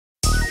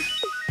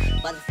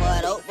Bust it for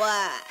a dope boy.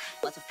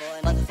 Bust it for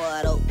a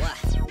dope boy.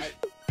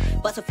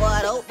 Bust it for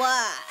a dope boy.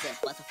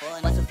 Bust it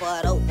for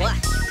a dope boy.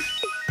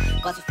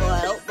 Bust it for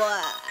a dope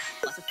boy.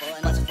 Bust it for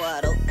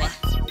a dope boy.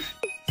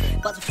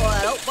 Bust it for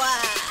a dope boy.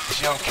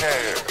 Young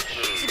Care.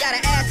 She got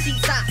an ass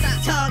cheek top,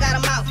 tongue got a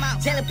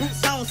mouth, jelly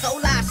boots on, so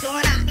live,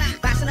 showing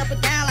out, bouncing up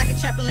and down like a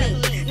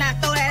trampoline. Now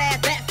throw that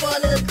ass back for a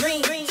little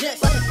green.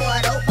 Just bust it for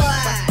a dope boy.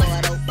 Bust it for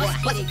a dope boy.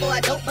 Bust it for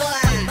a dope boy.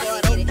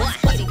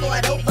 Bust it for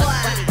a dope boy.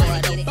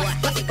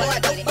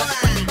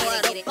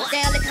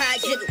 Damn, look how I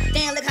jiggle.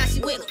 Damn, look how she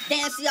wiggle.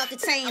 Damn, she off the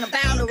chain. I'm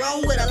bound to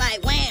roam with her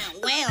like wham,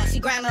 wham. She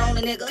grinding on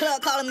the nigga.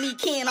 Club calling me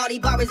Ken. All these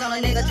Barbies on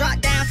a nigga. Drop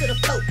down to the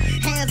floor.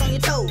 Hands on your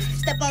toes.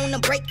 Step on the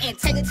brake and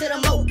take it to the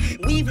moat.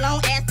 Weave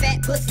long ass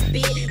fat pussy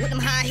big. With them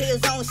high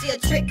heels on, she a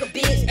trick a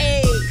bitch.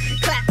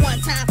 Ayy, clap one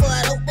time for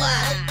a dope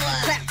boy.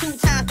 Clap two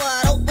times for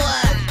a dope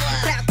boy.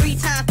 Clap three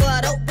times for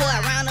a dope boy.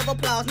 Round of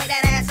applause. Make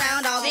that ass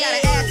sound off. Got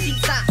an ass cheek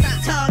top.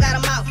 Tongue got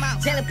a mouth.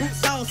 Jelly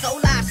boots on, so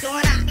live,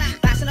 showing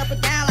out. Bouncing up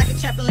and down like a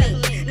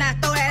trampoline. Now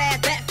throw that ass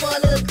back for a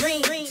little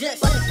green.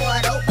 Just bust it for a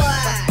dope boy.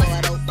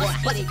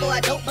 Bust it for a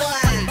dope boy.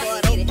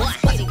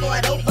 Bust it for a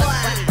dope boy.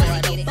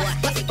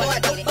 Bust it for a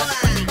dope boy.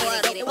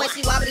 The way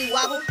she wobbly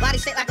wobble, body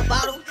shaped like a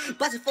bottle.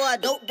 Bust it for a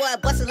dope boy,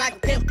 bust it like a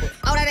pimple.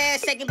 All that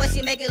ass shaking, but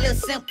she make it look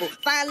simple.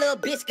 Fine little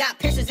bitch, got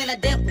pictures in a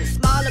dimple.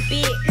 Small or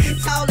big,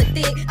 tall or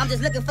thick. I'm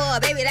just looking for a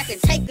baby that can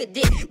take a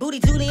dick. Booty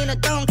Julie in the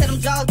thong, till them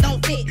jaws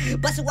don't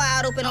fit. Bust it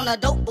wide open on a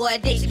dope boy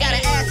dick. She got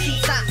an ass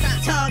cheek top,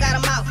 tongue got a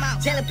mouth.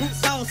 Jelly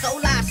boots on, so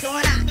live,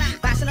 showing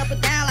out. Bouncing up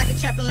and down like a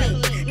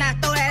trampoline. Now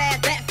throw that ass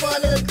back for a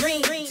little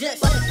green.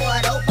 Just bust it for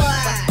a dope boy.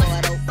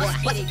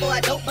 Bust it for a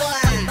dope boy.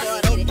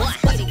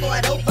 Bust it for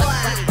a dope boy.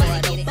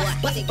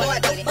 Bust it for a dope boy. Bust it for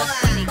a dope boy.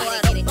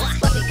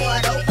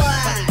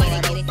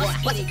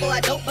 Bust it for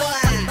a dope boy.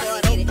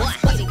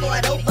 Bust it for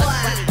a dope boy.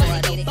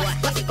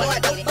 Bust it for a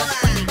dope boy.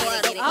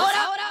 Hold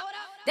up,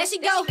 there she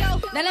go.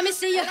 Now let me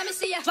see you.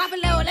 Drop it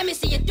low. Let me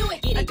see you do it.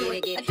 I do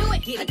it.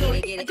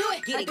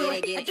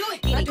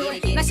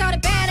 Now show the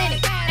bad ain't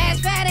it? Ass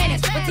fat ain't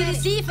it? But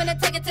TDC finna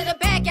take it to the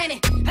back ain't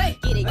it? Hey,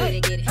 get it.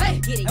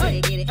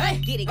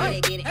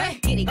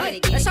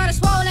 Now show the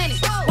swole ain't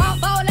it? Walk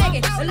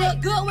bow-legged. It look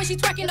good when she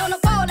twerking on the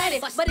pole ain't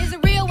it? But is it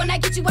real when I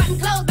get you out in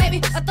clothes,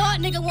 baby? I thought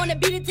nigga wanna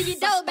beat it to your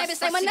door, baby.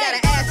 Say my name. She got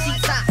an ass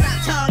cheek top,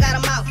 tongue got a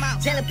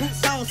mouth, jelly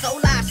boots on, so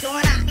live,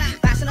 showing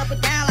out, bouncing up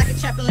and down like a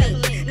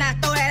trampoline. Now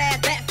throw that ass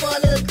back for a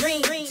little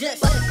green.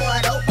 Just bust it for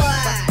a dope boy.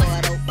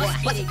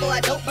 Bust it for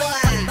a dope boy.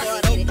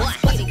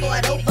 Bust it for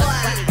a dope boy.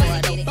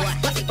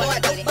 Bust it for a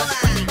dope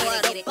boy.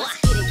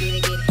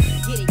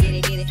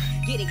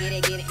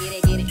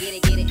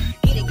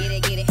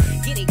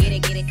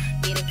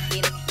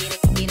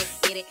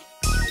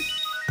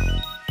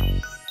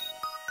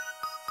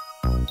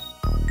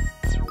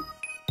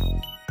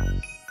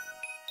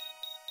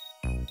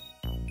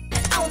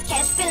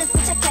 Catch feelings,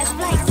 put your cash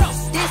like this.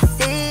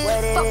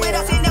 Fuck with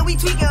us and then we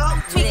tweak it,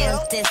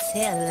 This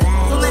here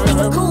life. For my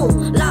nigga cool,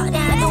 locked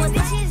down, doing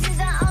bitches is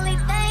the only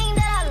thing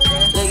that I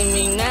love. Look at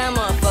me now,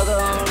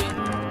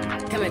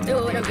 motherfucker. Coming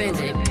through with a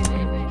Bentley.